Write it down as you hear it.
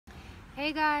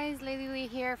Hey guys, Lady Lee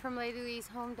here from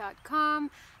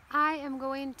ladyleeshome.com. I am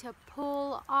going to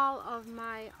pull all of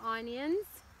my onions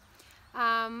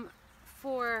um,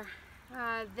 for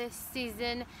this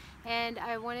season, and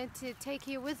I wanted to take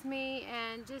you with me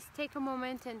and just take a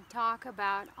moment and talk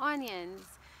about onions.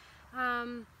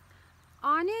 Um,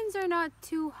 Onions are not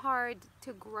too hard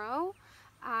to grow.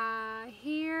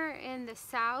 Here in the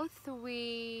south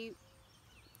we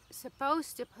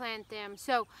supposed to plant them.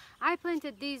 So I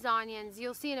planted these onions.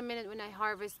 You'll see in a minute when I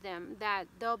harvest them that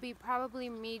they'll be probably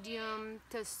medium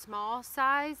to small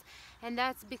size, and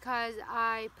that's because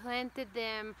I planted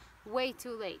them way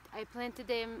too late. I planted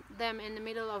them in the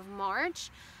middle of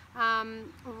March.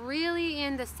 Really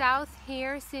in the south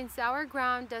here, since our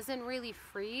ground doesn't really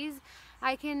freeze,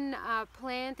 I can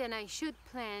plant, and I should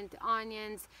plant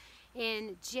onions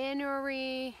in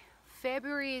January.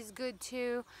 February is good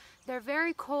too. They're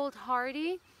very cold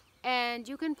hardy, and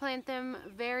you can plant them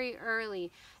very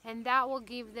early, and that will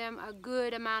give them a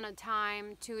good amount of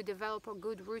time to develop a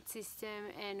good root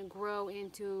system and grow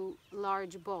into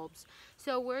large bulbs.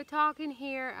 So we're talking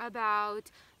here about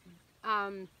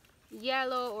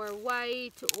yellow or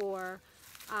white or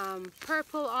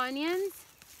purple onions.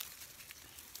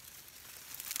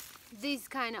 These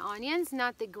kind of onions,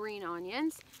 not the green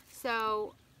onions.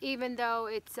 So even though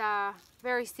it's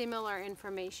very similar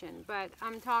information, but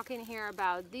I'm talking here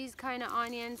about these kind of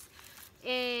onions,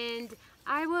 and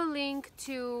I will link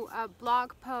to a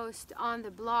blog post on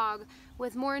the blog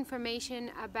with more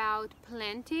information about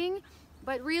planting.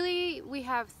 But really we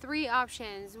have three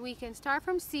options. We can start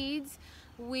from seeds,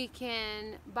 we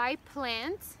can buy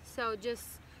plants, so just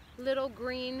little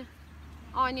green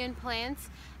onion plants,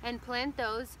 and plant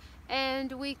those,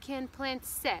 and we can plant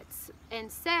sets, and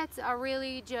sets are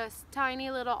really just tiny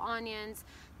little onions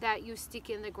that you stick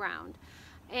in the ground.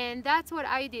 And that's what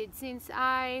I did since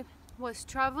I was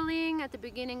traveling at the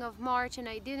beginning of March, and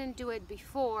I didn't do it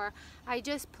before. I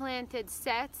just planted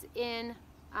sets in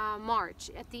March,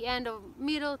 at the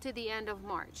middle to the end of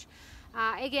March.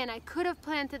 Again, I could have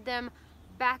planted them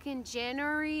back in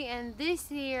January, and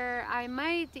this year I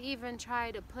might even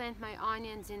try to plant my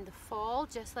onions in the fall,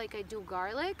 just like I do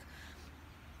garlic.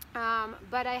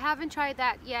 But I haven't tried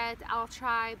that yet. I'll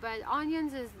try. But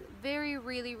onions is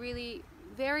really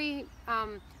very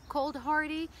cold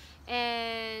hardy,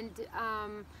 and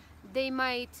they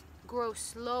might grow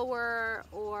slower,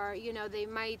 or they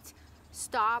might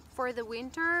stop for the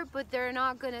winter, but they're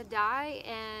not gonna die,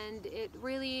 and it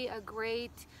really a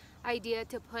great idea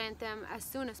to plant them as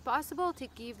soon as possible to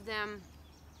give them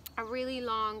a really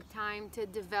long time to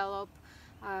develop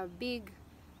big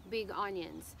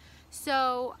onions.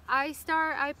 So I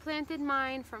planted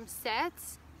mine from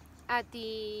sets at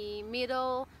the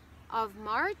middle of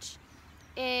March,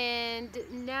 and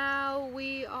now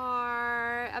we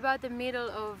are about the middle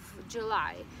of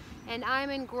July, and I'm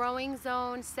in growing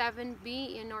zone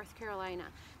 7B in North Carolina.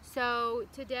 So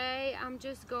today I'm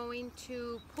just going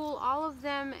to pull all of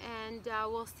them, and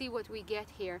we'll see what we get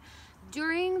here.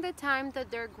 During the time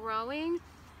that they're growing,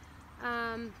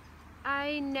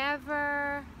 I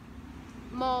never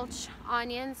mulch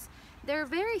onions. They're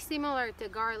very similar to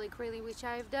garlic, really, which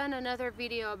I've done another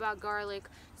video about garlic,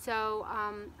 so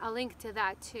I'll link to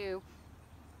that too.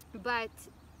 But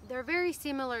they're very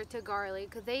similar to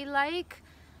garlic. They like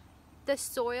the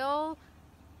soil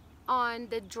on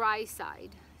the dry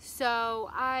side.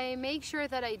 So I make sure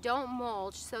that I don't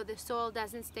mulch, so the soil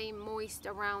doesn't stay moist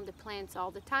around the plants all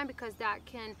the time, because that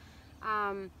can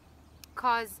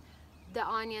cause the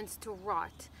onions to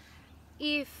rot.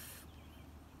 If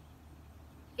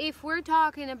we're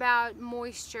talking about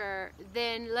moisture,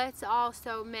 then let's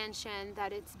also mention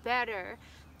that it's better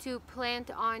to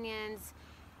plant onions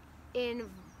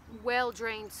in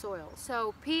well-drained soil.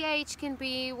 So pH can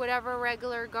be whatever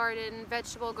regular garden,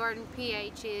 vegetable garden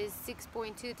pH is,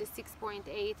 6.2 to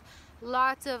 6.8.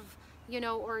 Lots of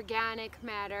organic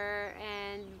matter,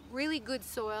 and really good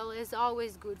soil is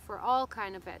always good for all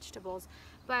kind of vegetables.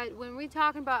 But when we're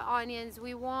talking about onions,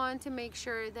 we want to make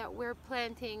sure that we're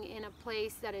planting in a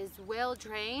place that is well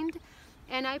drained.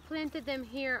 And I planted them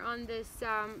here on this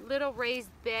little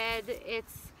raised bed.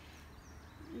 It's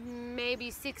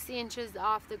maybe 6 inches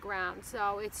off the ground,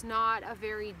 so it's not a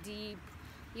very deep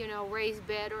raised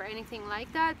bed or anything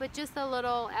like that, but just a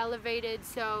little elevated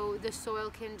so the soil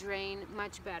can drain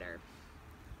much better.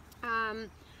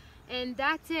 And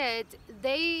that's it.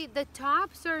 The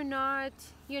tops are not,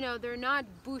 they're not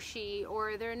bushy,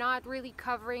 or they're not really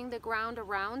covering the ground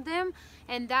around them,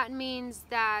 and that means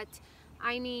that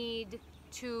I need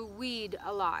to weed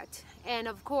a lot. And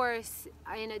of course,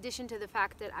 in addition to the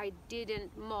fact that I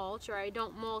didn't mulch, or I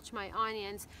don't mulch my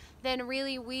onions, then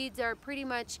really weeds are pretty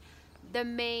much the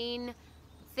main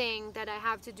thing that I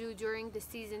have to do during the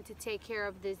season to take care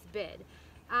of this bed.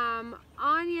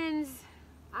 Onions,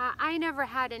 I never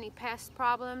had any pest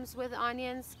problems with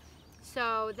onions,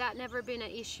 so that never been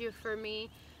an issue for me.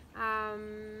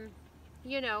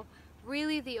 You know,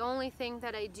 really the only thing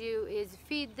that I do is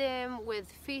feed them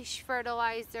with fish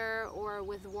fertilizer or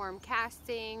with worm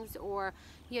castings, or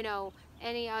you know,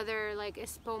 any other like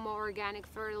Espomo organic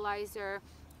fertilizer.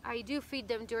 I do feed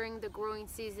them during the growing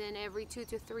season every 2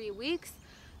 to 3 weeks,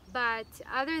 but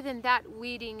other than that,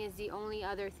 weeding is the only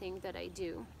other thing that I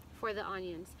do for the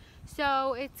onions.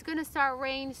 So it's gonna start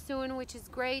rain soon, which is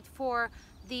great for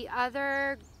the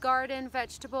other garden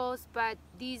vegetables, but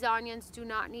these onions do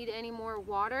not need any more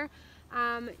water.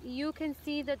 You can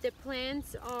see that the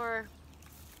plants are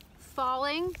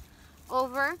falling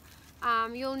over.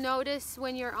 You'll notice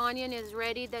when your onion is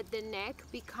ready that the neck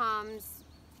becomes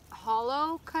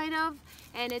hollow kind of,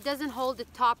 and it doesn't hold the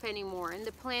top anymore, and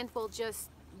the plant will just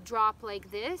drop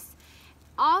like this.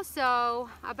 Also,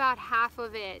 about half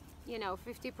of it, you know,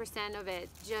 50% of it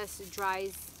just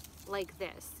dries like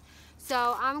this.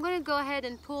 So I'm gonna go ahead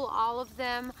and pull all of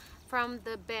them from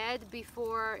the bed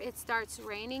before it starts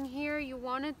raining here. You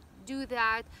want to do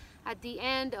that at the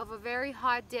end of a very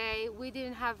hot day. We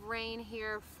didn't have rain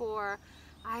here for,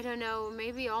 I don't know,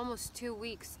 maybe almost 2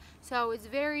 weeks. So it's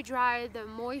very dry. The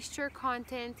moisture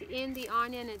content in the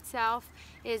onion itself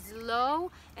is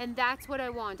low, and that's what I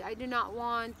want. I do not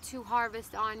want to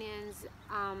harvest onions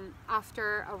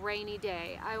after a rainy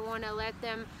day. I want to let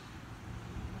them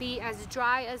be as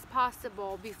dry as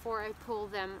possible before I pull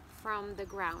them from the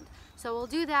ground. So we'll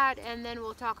do that, and then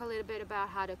we'll talk a little bit about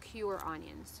how to cure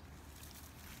onions.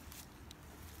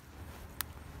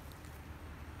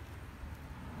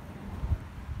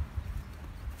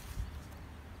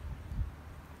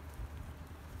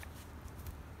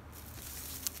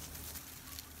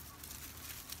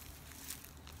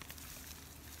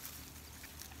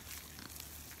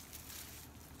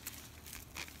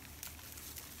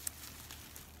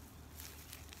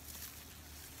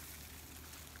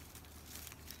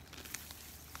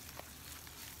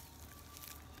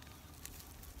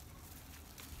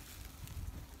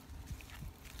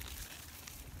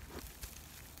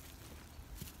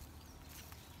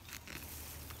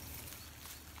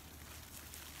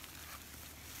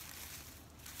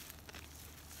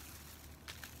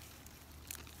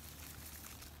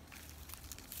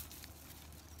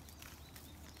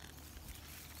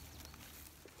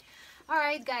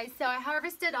 Alright guys, so I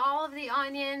harvested all of the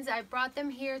onions. I brought them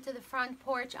here to the front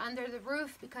porch under the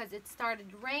roof because it started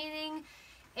raining.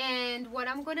 And what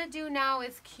I'm going to do now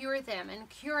is cure them. And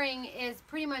curing is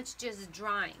pretty much just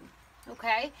drying.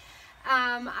 Okay?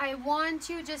 I want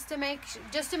you just to make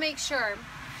sure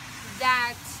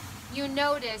that you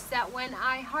notice that when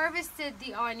I harvested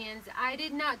the onions, I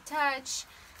did not touch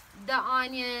the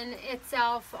onion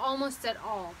itself almost at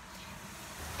all.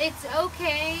 It's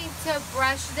okay to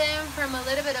brush them from a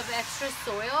little bit of extra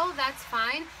soil, that's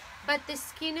fine, but the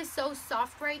skin is so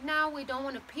soft right now, we don't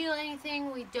want to peel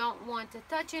anything, we don't want to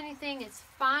touch anything. It's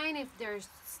fine if there's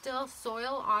still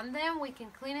soil on them. We can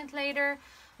clean it later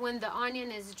when the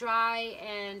onion is dry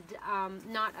and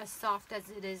not as soft as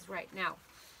it is right now.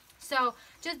 So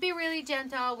just be really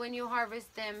gentle when you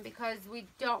harvest them because we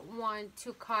don't want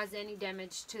to cause any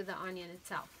damage to the onion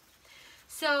itself.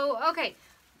 So, okay.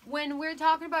 When we're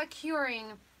talking about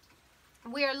curing,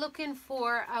 we are looking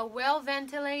for a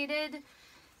well-ventilated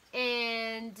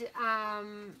and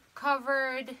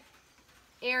covered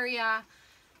area,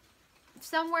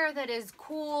 somewhere that is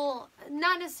cool,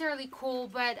 not necessarily cool,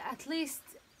 but at least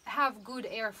have good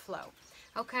airflow.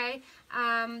 Okay,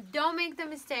 don't make the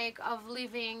mistake of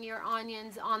leaving your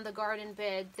onions on the garden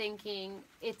bed thinking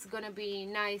it's gonna be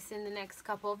nice in the next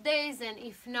couple of days, and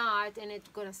if not, and it's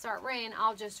gonna start rain,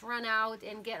 I'll just run out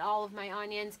and get all of my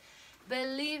onions.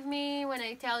 Believe me when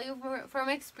I tell you from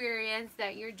experience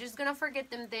that you're just gonna forget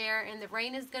them there, and the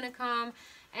rain is gonna come,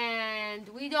 and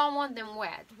we don't want them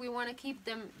wet. We want to keep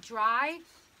them dry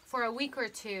for a week or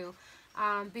two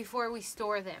before we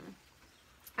store them.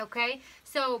 Okay,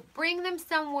 so bring them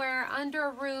somewhere under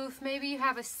a roof. Maybe you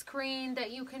have a screen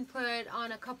that you can put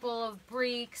on a couple of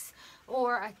bricks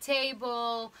or a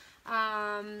table,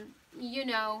 you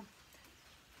know,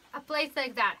 a place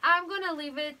like that. I'm gonna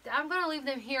leave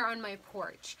them here on my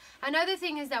porch. Another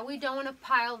thing is that we don't want to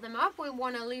pile them up. We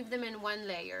want to leave them in one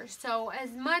layer. So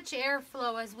as much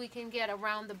airflow as we can get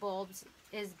around the bulbs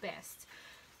is best.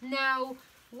 Now,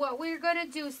 what we're gonna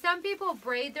do, some people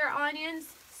braid their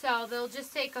onions. So they'll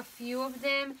just take a few of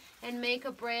them and make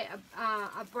a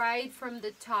braid from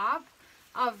the top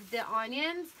of the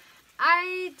onions.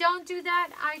 I don't do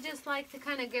that. I just like to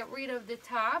kind of get rid of the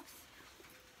tops,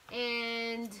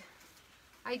 and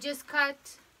I just cut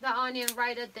the onion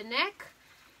right at the neck,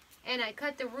 and I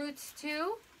cut the roots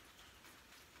too.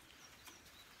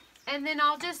 And then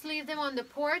I'll just leave them on the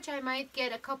porch. I might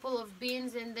get a couple of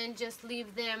beans and then just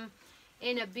leave them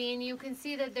in a bin. You can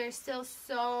see that there's still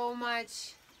so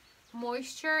much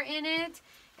moisture in it,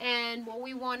 and what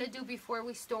we want to do before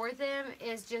we store them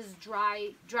is just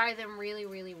dry them really,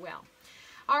 really well.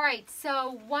 All right,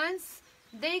 so once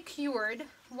they cured,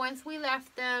 once we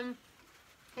left them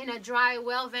in a dry,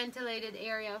 well ventilated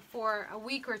area for a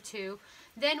week or two,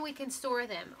 then we can store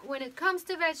them. When it comes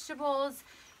to vegetables,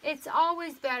 it's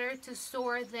always better to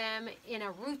store them in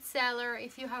a root cellar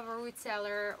if you have a root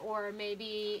cellar, or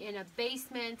maybe in a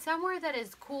basement, somewhere that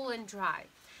is cool and dry.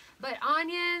 But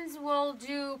onions will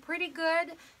do pretty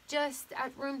good just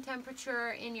at room temperature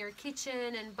in your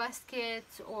kitchen and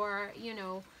baskets, or you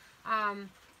know,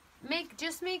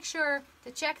 just make sure to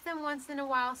check them once in a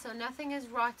while so nothing is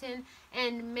rotten,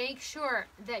 and make sure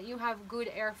that you have good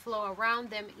airflow around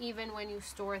them even when you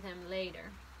store them later.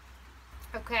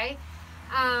 Okay,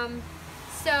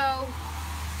 so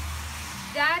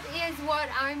that is what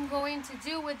I'm going to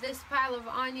do with this pile of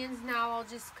onions now. I'll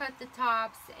just cut the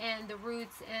tops and the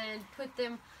roots and put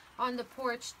them on the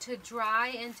porch to dry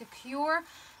and to cure.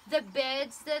 The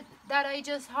beds that I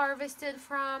just harvested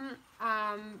from,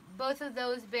 both of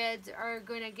those beds are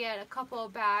going to get a couple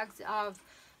of bags of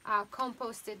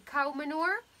composted cow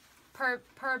manure per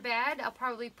bed. I'll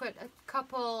probably put a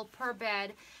couple per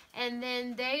bed, and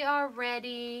then they are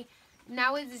ready.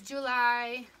 Now it's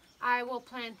July. I will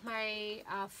plant my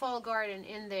fall garden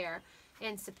in there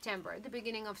in September, the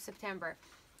beginning of September.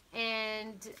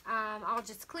 And I'll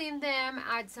just clean them,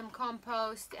 add some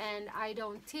compost, and I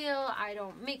don't till, I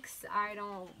don't mix, I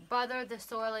don't bother the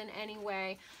soil in any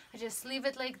way. I just leave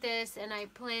it like this, and I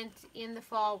plant in the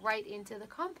fall right into the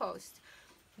compost.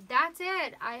 That's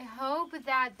it. I hope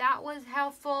that that was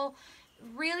helpful.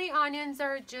 Really, onions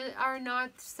are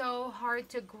not so hard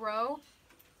to grow.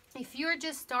 If you're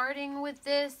just starting with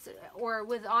this, or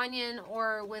with onion,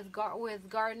 or with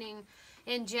gardening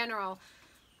in general,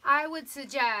 I would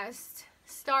suggest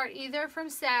start either from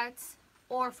sets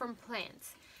or from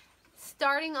plants.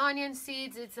 Starting onion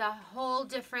seeds, it's a whole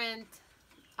different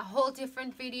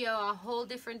video, a whole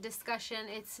different discussion.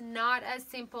 It's not as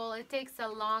simple. It takes a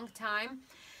long time,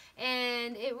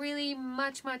 and it really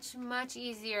much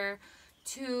easier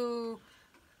to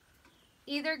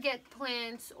either get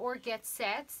plants or get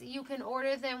sets. You can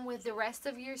order them with the rest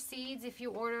of your seeds if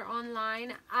you order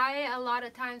online. I a lot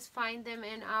of times find them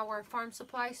in our farm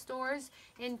supply stores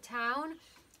in town,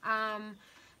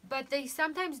 but they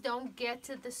sometimes don't get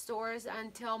to the stores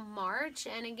until March.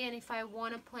 And again, if I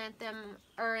want to plant them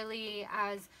early,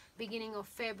 as beginning of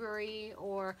February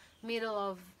or middle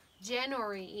of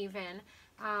January even,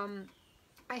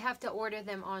 I have to order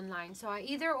them online. So I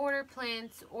either order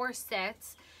plants or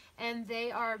sets, and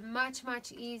they are much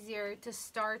easier to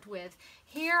start with.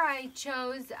 Here I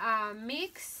chose a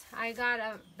mix. I got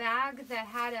a bag that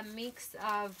had a mix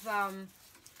of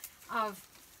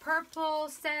purple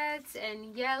sets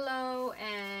and yellow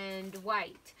and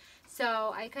white.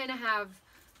 So I kind of have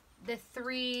the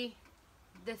three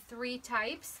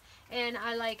types, and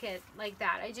I like it like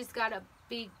that. I just got a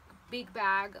big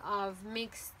bag of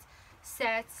mixed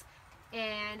sets,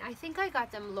 and I think I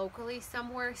got them locally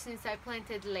somewhere since I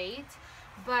planted late,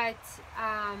 but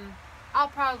I'll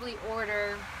probably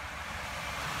order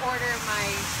my,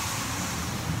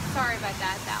 sorry about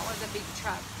that, that was a big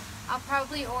truck. I'll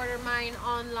probably order mine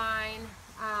online,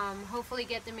 hopefully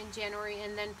get them in January,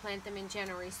 and then plant them in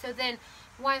January. So then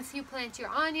once you plant your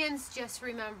onions, just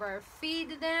remember,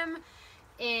 feed them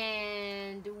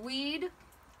and weed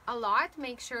a lot.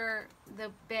 Make sure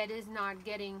the bed is not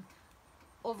getting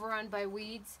overrun by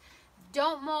weeds.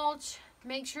 Don't mulch.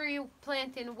 Make sure you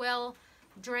plant in well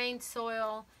drained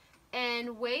soil,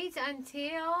 and wait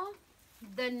until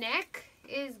the neck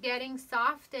is getting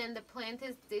soft and the plant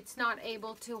it's not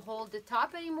able to hold the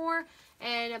top anymore,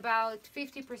 and about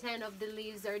 50% of the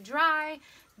leaves are dry.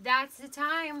 That's the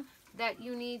time that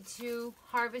you need to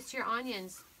harvest your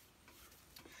onions.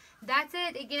 That's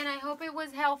it. Again, I hope it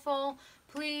was helpful.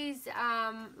 Please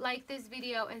like this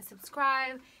video and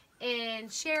subscribe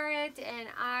and share it, and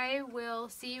I will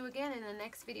see you again in the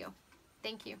next video.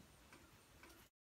 Thank you.